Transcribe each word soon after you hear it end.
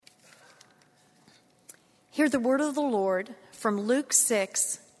Hear the word of the Lord from Luke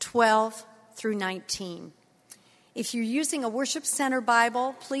 6:12 through 19. If you're using a Worship Center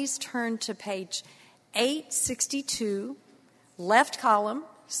Bible, please turn to page 862, left column,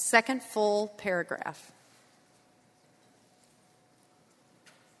 second full paragraph.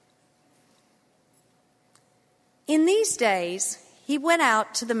 In these days, he went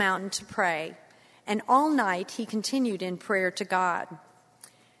out to the mountain to pray, and all night he continued in prayer to God.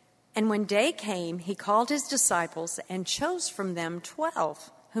 And when day came, he called his disciples and chose from them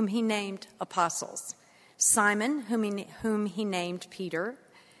 12, whom he named apostles: Simon, whom he named Peter,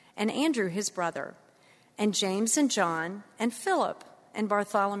 and Andrew his brother, and James and John, and Philip, and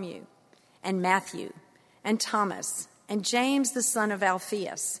Bartholomew, and Matthew, and Thomas, and James the son of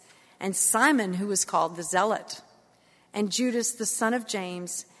Alphaeus, and Simon who was called the Zealot, and Judas the son of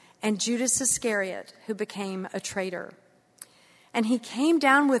James, and Judas Iscariot, who became a traitor. And he came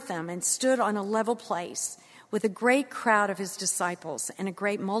down with them and stood on a level place with a great crowd of his disciples and a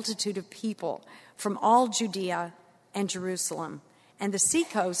great multitude of people from all Judea and Jerusalem and the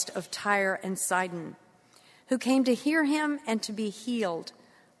seacoast of Tyre and Sidon, who came to hear him and to be healed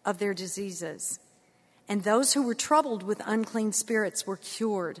of their diseases. And those who were troubled with unclean spirits were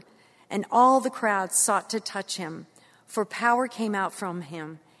cured, and all the crowd sought to touch him, for power came out from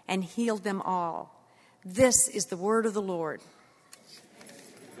him and healed them all. This is the word of the Lord.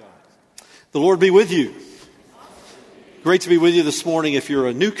 The Lord be with you. Great to be with you this morning. If you're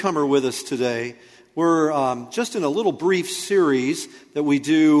a newcomer with us today, we're just in a little brief series that we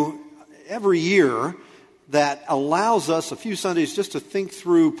do every year that allows us a few Sundays just to think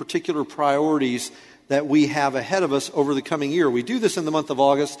through particular priorities that we have ahead of us over the coming year. We do this in the month of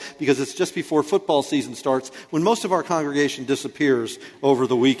August because it's just before football season starts, when most of our congregation disappears over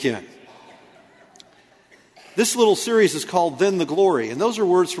the weekend. This little series is called Then the Glory, and those are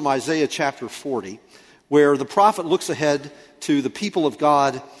words from Isaiah chapter 40, where the prophet looks ahead to the people of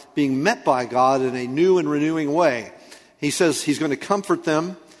God being met by God in a new and renewing way. He says he's going to comfort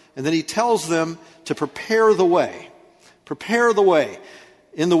them, and then he tells them to prepare the way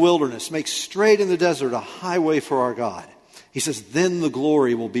in the wilderness, make straight in the desert a highway for our God. He says, then the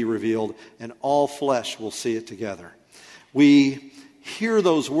glory will be revealed, and all flesh will see it together. We hear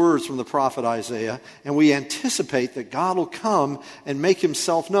those words from the prophet Isaiah, and we anticipate that God will come and make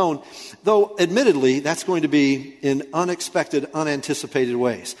himself known, though admittedly that's going to be in unexpected, unanticipated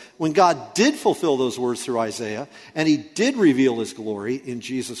ways. When God did fulfill those words through Isaiah, and he did reveal his glory in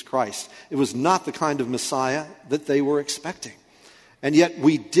Jesus Christ, it was not the kind of Messiah that they were expecting. And yet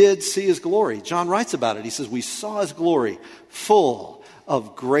we did see his glory. John writes about it. He says, we saw his glory full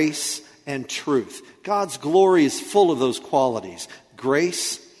of grace and truth. God's glory is full of those qualities.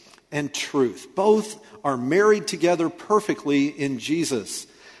 Grace and truth. Both are married together perfectly in Jesus.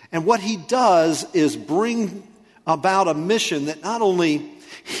 And what he does is bring about a mission that not only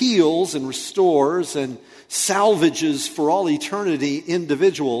heals and restores and salvages for all eternity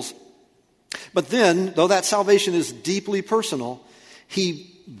individuals, but then, though that salvation is deeply personal,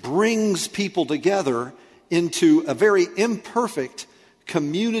 he brings people together into a very imperfect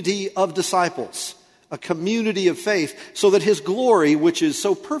community of disciples, a community of faith, so that his glory, which is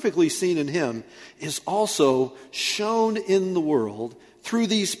so perfectly seen in him, is also shown in the world through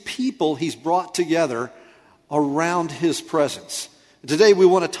these people he's brought together around his presence. Today we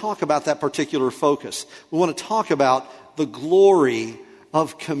want to talk about that particular focus. We want to talk about the glory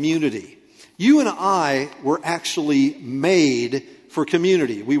of community. You and I were actually made for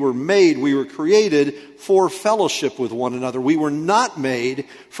community. We were created for fellowship with one another. We were not made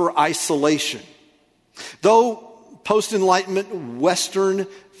for isolation. Though post-Enlightenment Western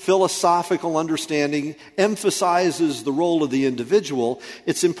philosophical understanding emphasizes the role of the individual,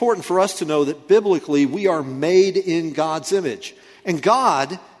 it's important for us to know that biblically we are made in God's image. And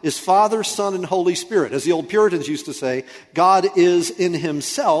God is Father, Son, and Holy Spirit. As the old Puritans used to say, God is in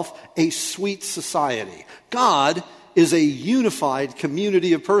himself a sweet society. God is a unified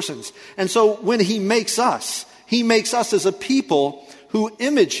community of persons. And so when he makes us as a people who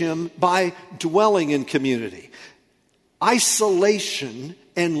image him by dwelling in community. Isolation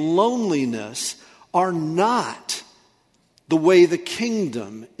and loneliness are not the way the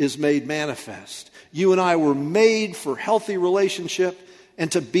kingdom is made manifest. You and I were made for healthy relationship and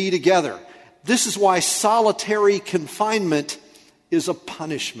to be together. This is why solitary confinement is a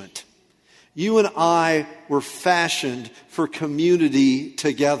punishment. You and I were fashioned for community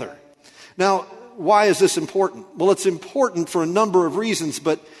together. Now, why is this important? Well, it's important for a number of reasons,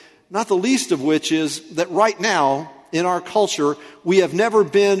 but not the least of which is that right now in our culture, we have never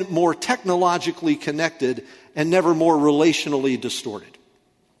been more technologically connected and never more relationally distorted.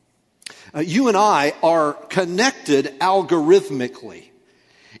 You and I are connected algorithmically,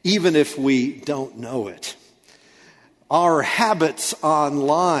 even if we don't know it. Our habits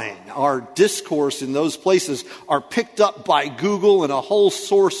online, our discourse in those places are picked up by Google and a whole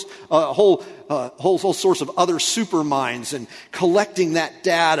source of other superminds, and collecting that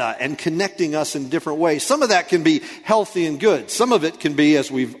data and connecting us in different ways. Some of that can be healthy and good. Some of it can be, as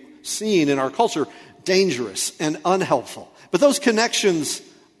we've seen in our culture, dangerous and unhelpful. But those connections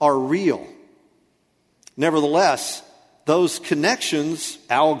are real. Nevertheless, those connections,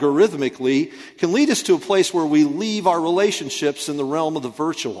 algorithmically, can lead us to a place where we leave our relationships in the realm of the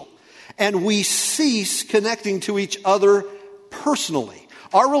virtual, and we cease connecting to each other personally.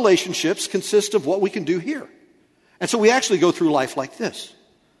 Our relationships consist of what we can do here. And so we actually go through life like this.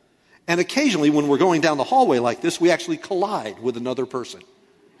 And occasionally, when we're going down the hallway like this, we actually collide with another person.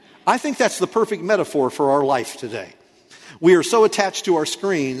 I think that's the perfect metaphor for our life today. We are so attached to our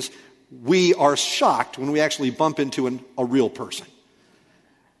screens, we are shocked when we actually bump into a real person.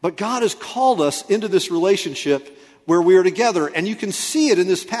 But God has called us into this relationship where we are together. And you can see it in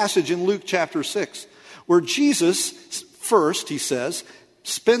this passage in Luke chapter 6, where Jesus, first, he says,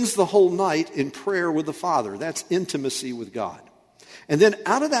 spends the whole night in prayer with the Father. That's intimacy with God. And then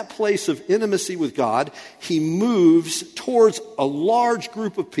out of that place of intimacy with God, he moves towards a large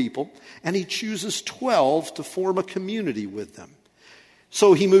group of people, and he chooses 12 to form a community with them.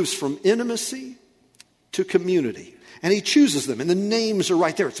 So he moves from intimacy to community. And he chooses them, and the names are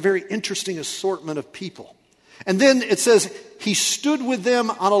right there. It's a very interesting assortment of people. And then it says, he stood with them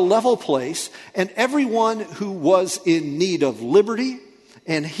on a level place, and everyone who was in need of liberty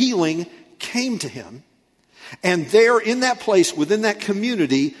and healing came to him. And there in that place, within that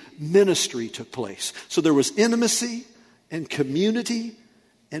community, ministry took place. So there was intimacy and community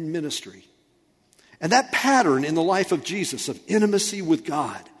and ministry. And that pattern in the life of Jesus, of intimacy with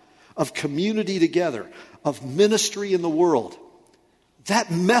God, of community together, of ministry in the world, that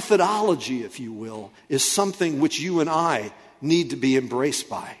methodology, if you will, is something which you and I need to be embraced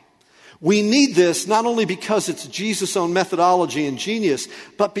by. We need this not only because it's Jesus' own methodology and genius,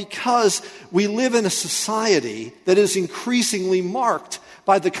 but because we live in a society that is increasingly marked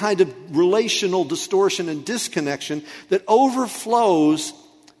by the kind of relational distortion and disconnection that overflows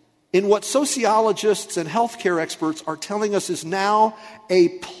in what sociologists and healthcare experts are telling us is now a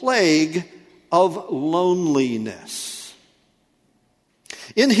plague of loneliness.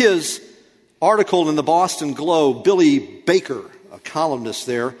 In his article in the Boston Globe, Billy Baker, a columnist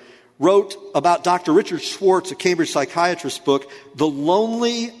there, wrote about Dr. Richard Schwartz, a Cambridge psychiatrist's book, The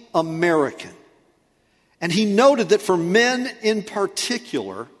Lonely American. And he noted that for men in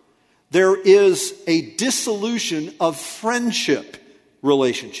particular, there is a dissolution of friendship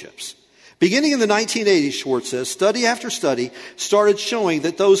relationships. Beginning in the 1980s, Schwartz says, study after study started showing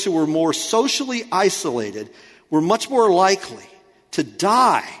that those who were more socially isolated were much more likely to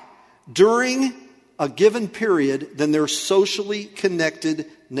die during a given period than their socially connected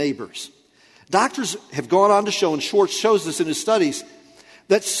neighbors. Doctors have gone on to show, and Schwartz shows this in his studies,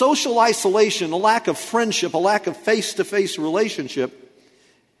 that social isolation, a lack of friendship, a lack of face-to-face relationship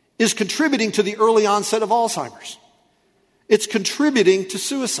is contributing to the early onset of Alzheimer's. It's contributing to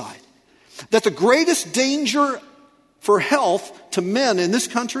suicide. That the greatest danger for health to men in this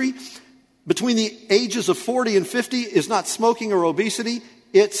country between the ages of 40 and 50 is not smoking or obesity,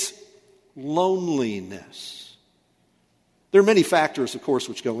 it's loneliness. There are many factors, of course,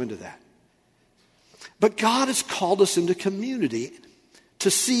 which go into that. But God has called us into community to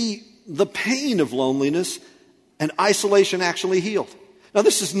see the pain of loneliness and isolation actually healed. Now,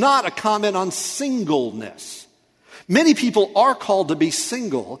 this is not a comment on singleness. Many people are called to be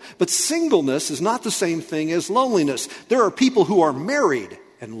single, but singleness is not the same thing as loneliness. There are people who are married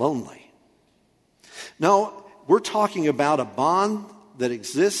and lonely. No, we're talking about a bond that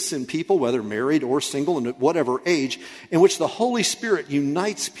exists in people, whether married or single and at whatever age, in which the Holy Spirit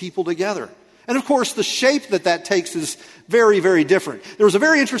unites people together. And of course, the shape that takes is very, very different. There was a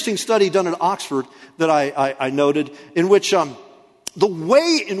very interesting study done at Oxford that I noted, in which the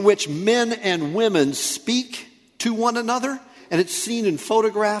way in which men and women speak to one another, and it's seen in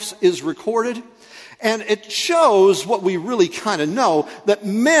photographs, is recorded. And it shows what we really kind of know, that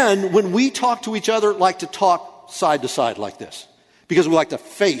men, when we talk to each other, like to talk side to side like this, because we like to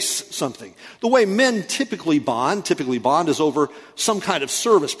face something. The way men typically bond is over some kind of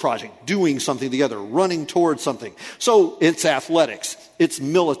service project, doing something together, running towards something. So it's athletics, it's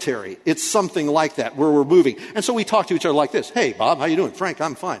military, it's something like that where we're moving. And so we talk to each other like this. Hey, Bob, how you doing? Frank,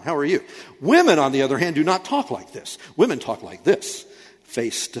 I'm fine. How are you? Women, on the other hand, do not talk like this. Women talk like this.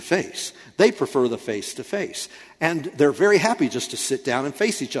 face-to-face. They prefer the face-to-face. And they're very happy just to sit down and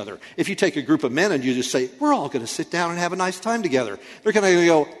face each other. If you take a group of men and you just say, we're all going to sit down and have a nice time together, they're going to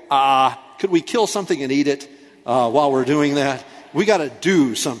go, could we kill something and eat it while we're doing that? We got to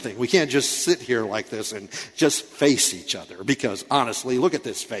do something. We can't just sit here like this and just face each other, because honestly, look at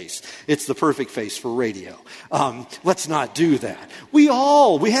this face. It's the perfect face for radio. Let's not do that. We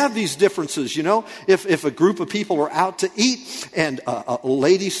have these differences, you know. If a group of people are out to eat and a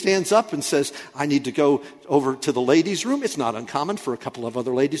lady stands up and says, I need to go over to the ladies' room, it's not uncommon for a couple of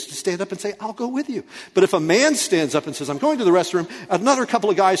other ladies to stand up and say, I'll go with you. But if a man stands up and says, I'm going to the restroom, another couple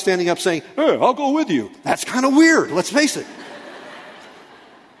of guys standing up saying, hey, I'll go with you. That's kind of weird, let's face it.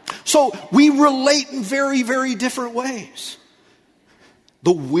 So we relate in very, very different ways.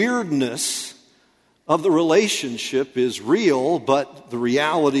 The weirdness of the relationship is real, but the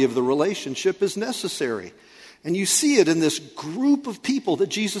reality of the relationship is necessary. And you see it in this group of people that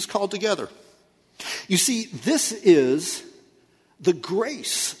Jesus called together. You see, this is the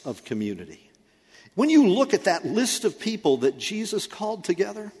grace of community. When you look at that list of people that Jesus called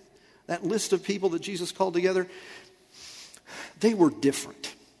together, they were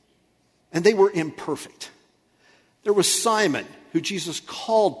different. And they were imperfect. There was Simon, who Jesus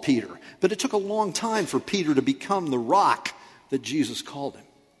called Peter, but it took a long time for Peter to become the rock that Jesus called him.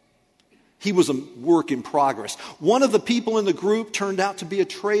 He was a work in progress. One of the people in the group turned out to be a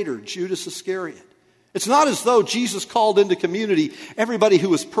traitor, Judas Iscariot. It's not as though Jesus called into community everybody who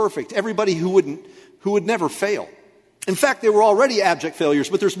was perfect, everybody who would never fail. In fact, they were already abject failures,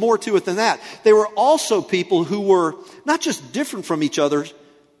 but there's more to it than that. They were also people who were not just different from each other,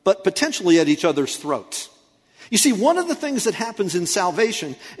 but potentially at each other's throats. You see, one of the things that happens in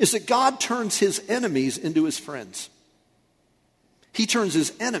salvation is that God turns his enemies into his friends. He turns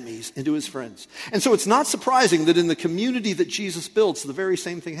his enemies into his friends. And so it's not surprising that in the community that Jesus builds, the very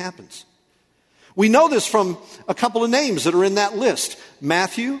same thing happens. We know this from a couple of names that are in that list.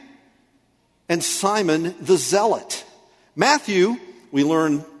 Matthew and Simon the Zealot. Matthew, we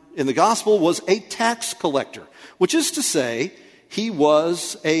learn in the gospel, was a tax collector, which is to say, he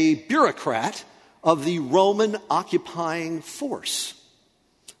was a bureaucrat of the Roman occupying force.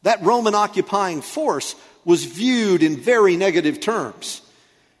 That Roman occupying force was viewed in very negative terms.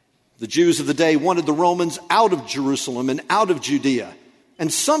 The Jews of the day wanted the Romans out of Jerusalem and out of Judea.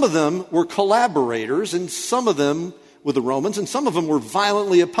 And some of them were collaborators, and some of them with the Romans, and some of them were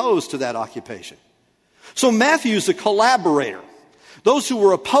violently opposed to that occupation. So Matthew's a collaborator. Those who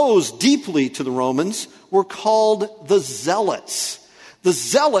were opposed deeply to the Romans were called the Zealots. The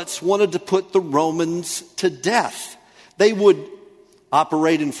Zealots wanted to put the Romans to death. They would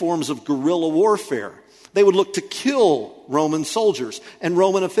operate in forms of guerrilla warfare. They would look to kill Roman soldiers and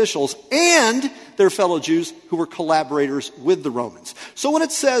Roman officials and their fellow Jews who were collaborators with the Romans. So when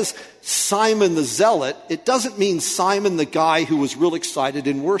it says Simon the Zealot, it doesn't mean Simon the guy who was real excited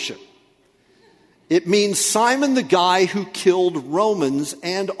in worship. It means Simon the guy who killed Romans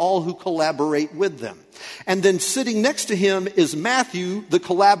and all who collaborate with them. And then sitting next to him is Matthew, the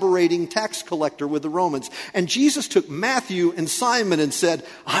collaborating tax collector with the Romans. And Jesus took Matthew and Simon and said,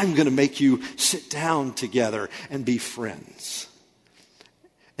 I'm going to make you sit down together and be friends.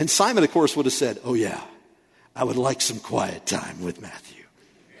 And Simon, of course, would have said, oh yeah, I would like some quiet time with Matthew.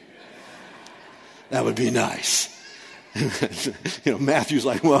 That would be nice. Matthew's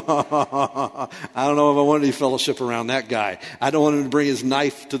like, well, I don't know if I want any fellowship around that guy. I don't want him to bring his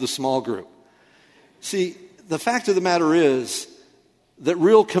knife to the small group. See, the fact of the matter is that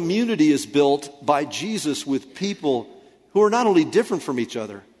real community is built by Jesus with people who are not only different from each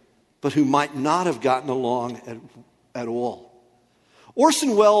other, but who might not have gotten along at all.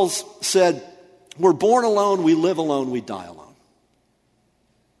 Orson Welles said, we're born alone, we live alone, we die alone.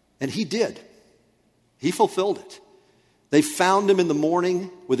 And he did. He fulfilled it. They found him in the morning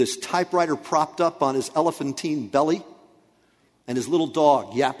with his typewriter propped up on his elephantine belly and his little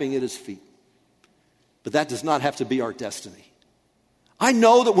dog yapping at his feet. But that does not have to be our destiny. I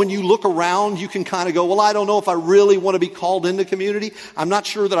know that when you look around, you can kind of go, well, I don't know if I really want to be called into community. I'm not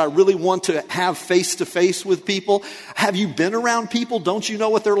sure that I really want to have face-to-face with people. Have you been around people? Don't you know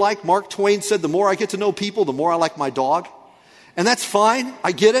what they're like? Mark Twain said, the more I get to know people, the more I like my dog. And that's fine.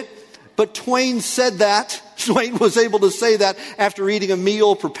 I get it. But Twain said that. Twain was able to say that after eating a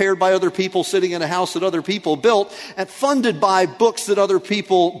meal prepared by other people, sitting in a house that other people built, and funded by books that other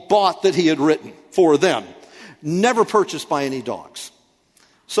people bought that he had written for them. Never purchased by any dogs.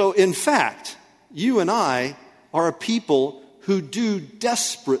 So in fact, you and I are a people who do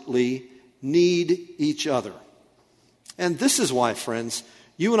desperately need each other. And this is why, friends,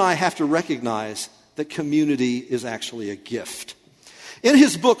 you and I have to recognize that community is actually a gift. In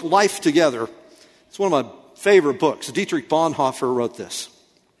his book, Life Together, it's one of my favorite books. Dietrich Bonhoeffer wrote this.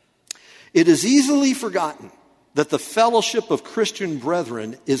 It is easily forgotten that the fellowship of Christian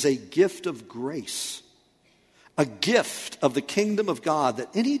brethren is a gift of grace, a gift of the kingdom of God that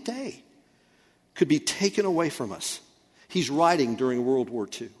any day could be taken away from us. He's writing during World War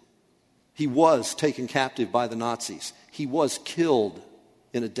II. He was taken captive by the Nazis. He was killed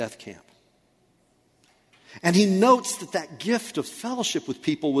in a death camp. And he notes that that gift of fellowship with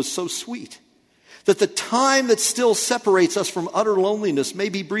people was so sweet, that the time that still separates us from utter loneliness may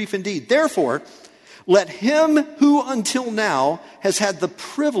be brief indeed. Therefore, let him who until now has had the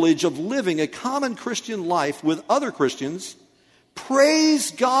privilege of living a common Christian life with other Christians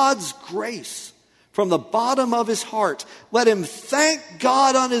praise God's grace from the bottom of his heart. Let him thank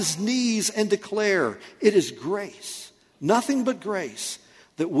God on his knees and declare, it is grace, nothing but grace,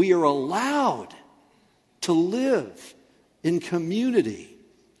 that we are allowed to live in community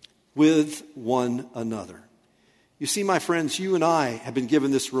with one another. You see, my friends, you and I have been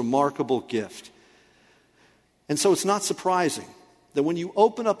given this remarkable gift. And so it's not surprising that when you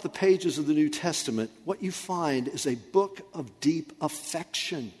open up the pages of the New Testament, what you find is a book of deep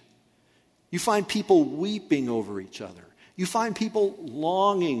affection. You find people weeping over each other. You find people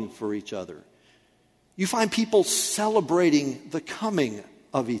longing for each other. You find people celebrating the coming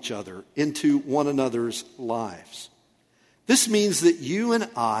of each other into one another's lives. This means that you and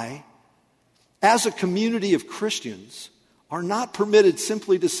I, as a community of Christians, are not permitted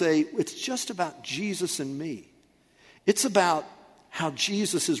simply to say, it's just about Jesus and me. It's about how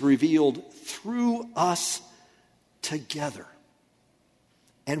Jesus is revealed through us together.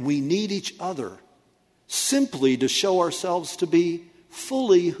 And we need each other simply to show ourselves to be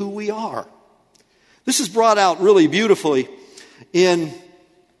fully who we are. This is brought out really beautifully in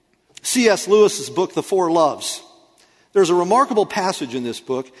C.S. Lewis's book, The Four Loves. There's a remarkable passage in this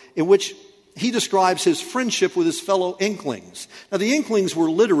book in which he describes his friendship with his fellow Inklings. Now, the Inklings were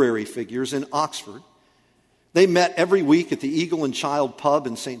literary figures in Oxford. They met every week at the Eagle and Child pub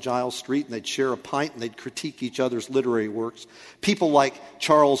in St. Giles Street, and they'd share a pint and they'd critique each other's literary works. People like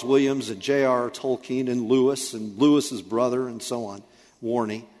Charles Williams and J.R.R. Tolkien and Lewis's brother and so on,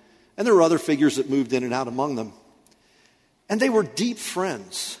 Warney. And there were other figures that moved in and out among them. And they were deep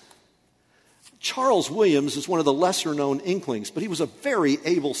friends. Charles Williams is one of the lesser-known Inklings, but he was a very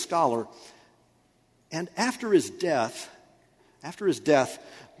able scholar. And after his death,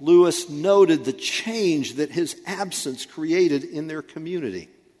 Lewis noted the change that his absence created in their community.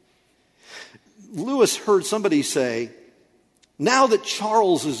 Lewis heard somebody say, now that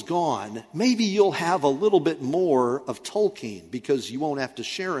Charles is gone, maybe you'll have a little bit more of Tolkien because you won't have to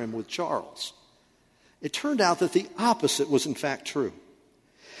share him with Charles. It turned out that the opposite was in fact true.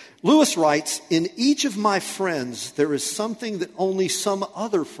 Lewis writes, in each of my friends, there is something that only some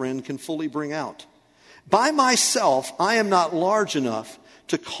other friend can fully bring out. By myself, I am not large enough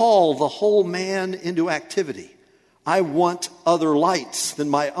to call the whole man into activity. I want other lights than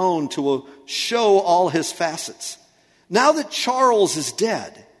my own to show all his facets. Now that Charles is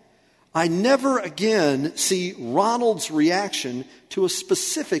dead, I never again see Ronald's reaction to a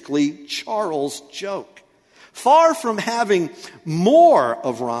specifically Charles joke. Far from having more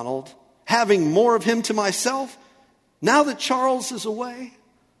of Ronald, having more of him to myself, now that Charles is away,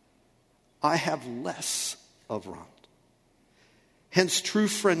 I have less of Ronald. Hence, true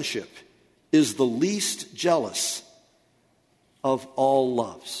friendship is the least jealous of all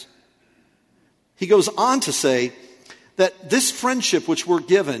loves. He goes on to say that this friendship which we're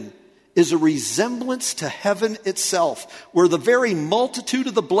given is a resemblance to heaven itself, where the very multitude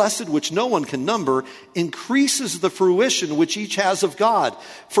of the blessed, which no one can number, increases the fruition which each has of God.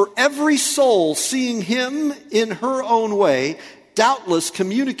 For every soul seeing him in her own way doubtless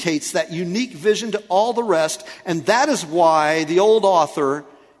communicates that unique vision to all the rest, and that is why the old author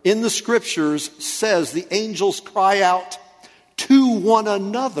in the scriptures says the angels cry out to one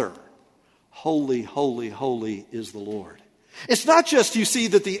another, holy, holy, holy is the Lord. It's not just, you see,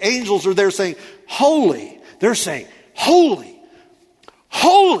 that the angels are there saying, holy. They're saying, holy,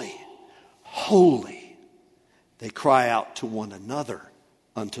 holy, holy. They cry out to one another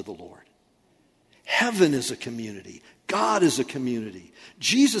unto the Lord. Heaven is a community. God is a community.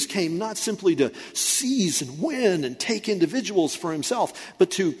 Jesus came not simply to seize and win and take individuals for himself,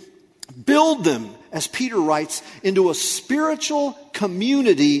 but to build them, as Peter writes, into a spiritual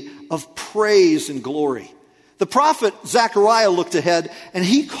community of praise and glory. The prophet Zechariah looked ahead and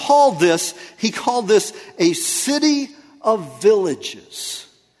he called this a city of villages.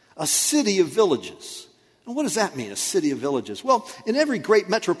 A city of villages. And what does that mean, a city of villages? Well, in every great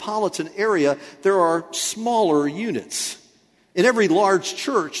metropolitan area, there are smaller units. In every large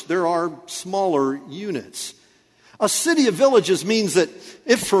church, there are smaller units. A city of villages means that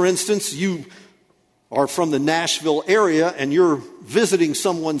if, for instance, you are from the Nashville area and you're visiting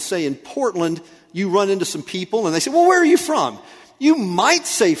someone, say, in Portland, you run into some people and they say, well, where are you from? You might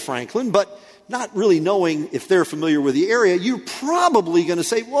say Franklin, but not really knowing if they're familiar with the area, you're probably going to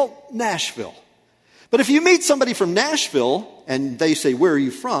say, well, Nashville. But if you meet somebody from Nashville and they say, where are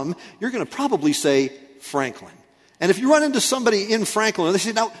you from? You're going to probably say Franklin. And if you run into somebody in Franklin and they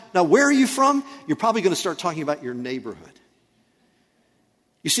say, now where are you from? You're probably going to start talking about your neighborhood.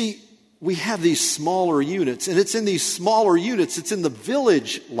 You see, we have these smaller units, and it's in these smaller units, it's in the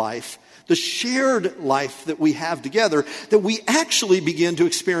village life, the shared life that we have together, that we actually begin to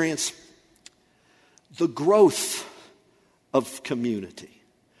experience the growth of community.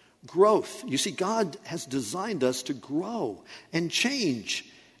 Growth. You see, God has designed us to grow and change,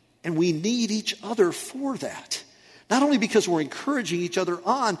 and we need each other for that. Not only because we're encouraging each other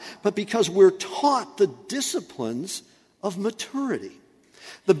on, but because we're taught the disciplines of maturity.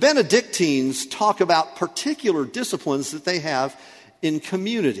 The Benedictines talk about particular disciplines that they have in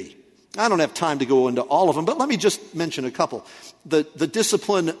community. I don't have time to go into all of them, but let me just mention a couple. The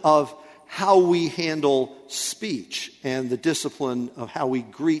discipline of how we handle speech and the discipline of how we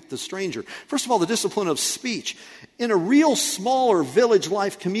greet the stranger. First of all, the discipline of speech. In a real smaller village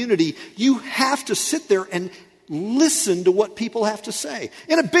life community, you have to sit there and listen to what people have to say.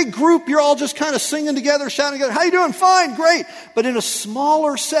 In a big group, you're all just kind of singing together, shouting together, how you doing? Fine, great. But in a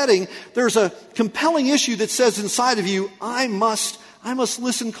smaller setting, there's a compelling issue that says inside of you, I must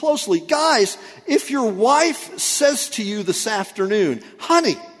listen closely. Guys, if your wife says to you this afternoon,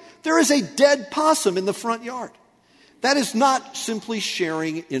 honey, there is a dead possum in the front yard. That is not simply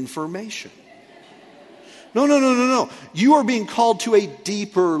sharing information. No. You are being called to a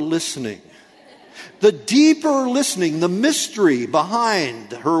deeper listening. The deeper listening, the mystery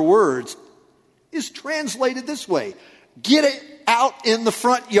behind her words is translated this way. Get it out in the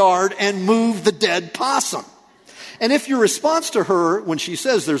front yard and move the dead possum. And if your response to her when she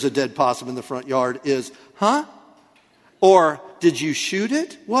says there's a dead possum in the front yard is, huh? Or, did you shoot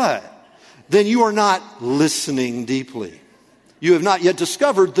it? What? Then you are not listening deeply. You have not yet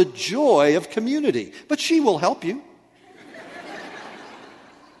discovered the joy of community. But she will help you.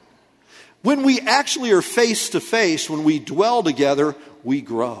 When we actually are face to face, when we dwell together, we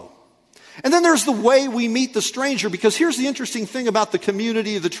grow. And then there's the way we meet the stranger, because here's the interesting thing about the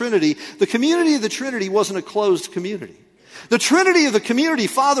community of the Trinity. The community of the Trinity wasn't a closed community. The Trinity of the community,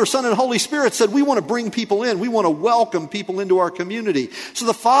 Father, Son, and Holy Spirit, said we want to bring people in. We want to welcome people into our community. So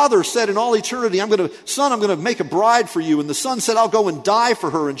the Father said in all eternity, Son, I'm going to make a bride for you. And the Son said, I'll go and die for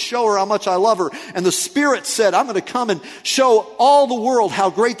her and show her how much I love her. And the Spirit said, I'm going to come and show all the world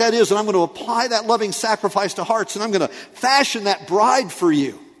how great that is. And I'm going to apply that loving sacrifice to hearts. And I'm going to fashion that bride for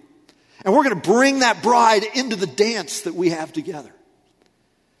you. And we're going to bring that bride into the dance that we have together.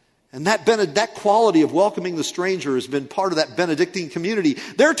 And that quality of welcoming the stranger has been part of that Benedictine community.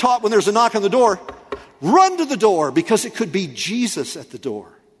 They're taught when there's a knock on the door, run to the door, because it could be Jesus at the door.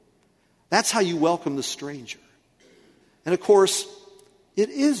 That's how you welcome the stranger. And of course, it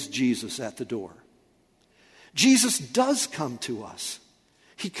is Jesus at the door. Jesus does come to us.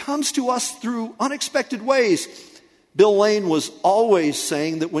 He comes to us through unexpected ways. Bill Lane was always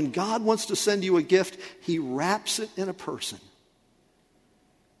saying that when God wants to send you a gift, he wraps it in a person.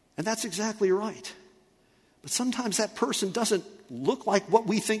 And that's exactly right. But sometimes that person doesn't look like what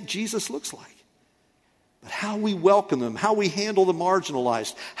we think Jesus looks like. But how we welcome them, how we handle the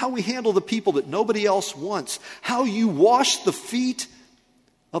marginalized, how we handle the people that nobody else wants, how you wash the feet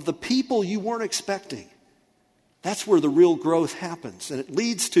of the people you weren't expecting. That's where the real growth happens. And it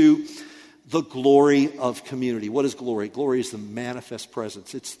leads to the glory of community. What is glory? Glory is the manifest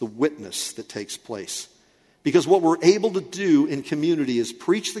presence. It's the witness that takes place. Because what we're able to do in community is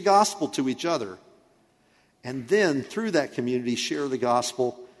preach the gospel to each other, and then through that community share the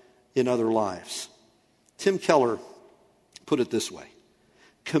gospel in other lives. Tim Keller put it this way: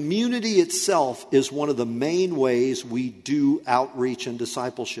 community itself is one of the main ways we do outreach and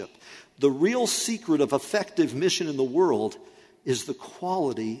discipleship. The real secret of effective mission in the world is the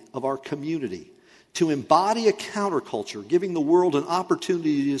quality of our community. To embody a counterculture, giving the world an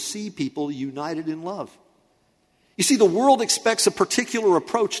opportunity to see people united in love. You see, the world expects a particular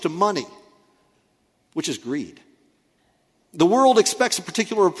approach to money, which is greed. The world expects a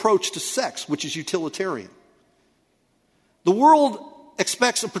particular approach to sex, which is utilitarian. The world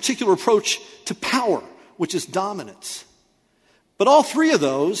expects a particular approach to power, which is dominance. But all three of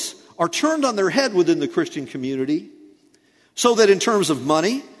those are turned on their head within the Christian community, so that in terms of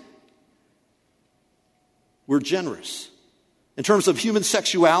money, we're generous. In terms of human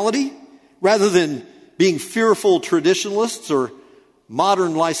sexuality, rather than being fearful traditionalists or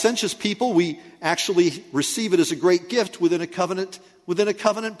modern licentious people, we actually receive it as a great gift within a covenant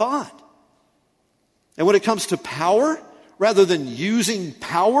bond. And when it comes to power, rather than using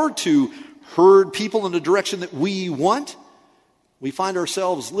power to herd people in the direction that we want, we find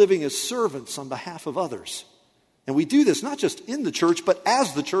ourselves living as servants on behalf of others. And we do this not just in the church, but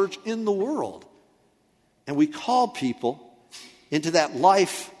as the church in the world. And we call people into that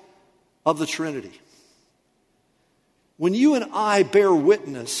life of the Trinity. When you and I bear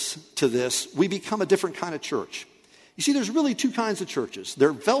witness to this, we become a different kind of church. You see, there's really two kinds of churches. There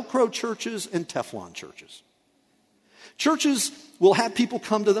are Velcro churches and Teflon churches. Churches will have people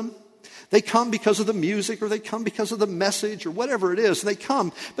come to them. They come because of the music, or they come because of the message, or whatever it is. They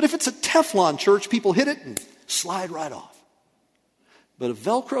come. But if it's a Teflon church, people hit it and slide right off. But a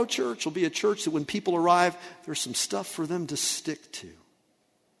Velcro church will be a church that when people arrive, there's some stuff for them to stick to.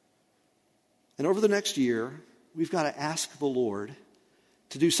 And over the next year, we've got to ask the Lord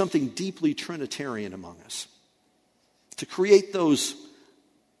to do something deeply Trinitarian among us. To create those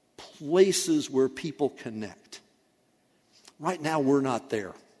places where people connect. Right now, we're not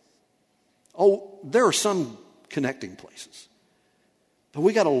there. Oh, there are some connecting places. But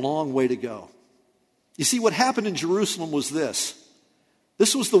we got a long way to go. You see, what happened in Jerusalem was this.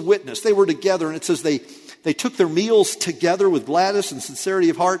 This was the witness. They were together, and it says they took their meals together with gladness and sincerity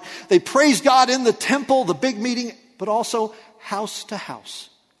of heart. They praised God in the temple, the big meeting, but also house to house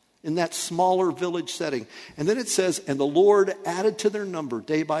in that smaller village setting. And then it says, and the Lord added to their number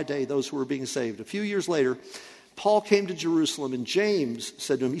day by day those who were being saved. A few years later, Paul came to Jerusalem, and James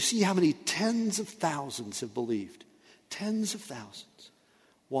said to him, you see how many tens of thousands have believed? Tens of thousands.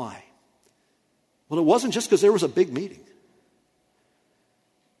 Why? Well, it wasn't just because there was a big meeting.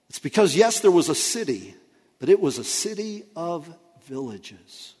 It's because, yes, there was a city, but it was a city of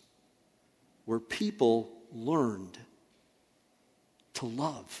villages where people learned to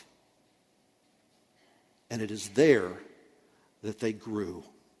love. And it is there that they grew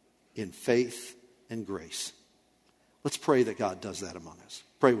in faith and grace. Let's pray that God does that among us.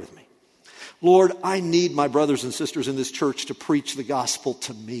 Pray with me. Lord, I need my brothers and sisters in this church to preach the gospel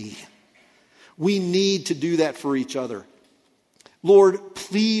to me. We need to do that for each other. Lord,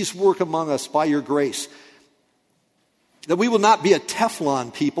 please work among us by your grace. That we will not be a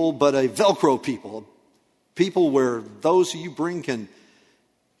Teflon people, but a Velcro people. People where those who you bring can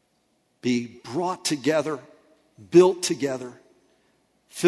be brought together, built together,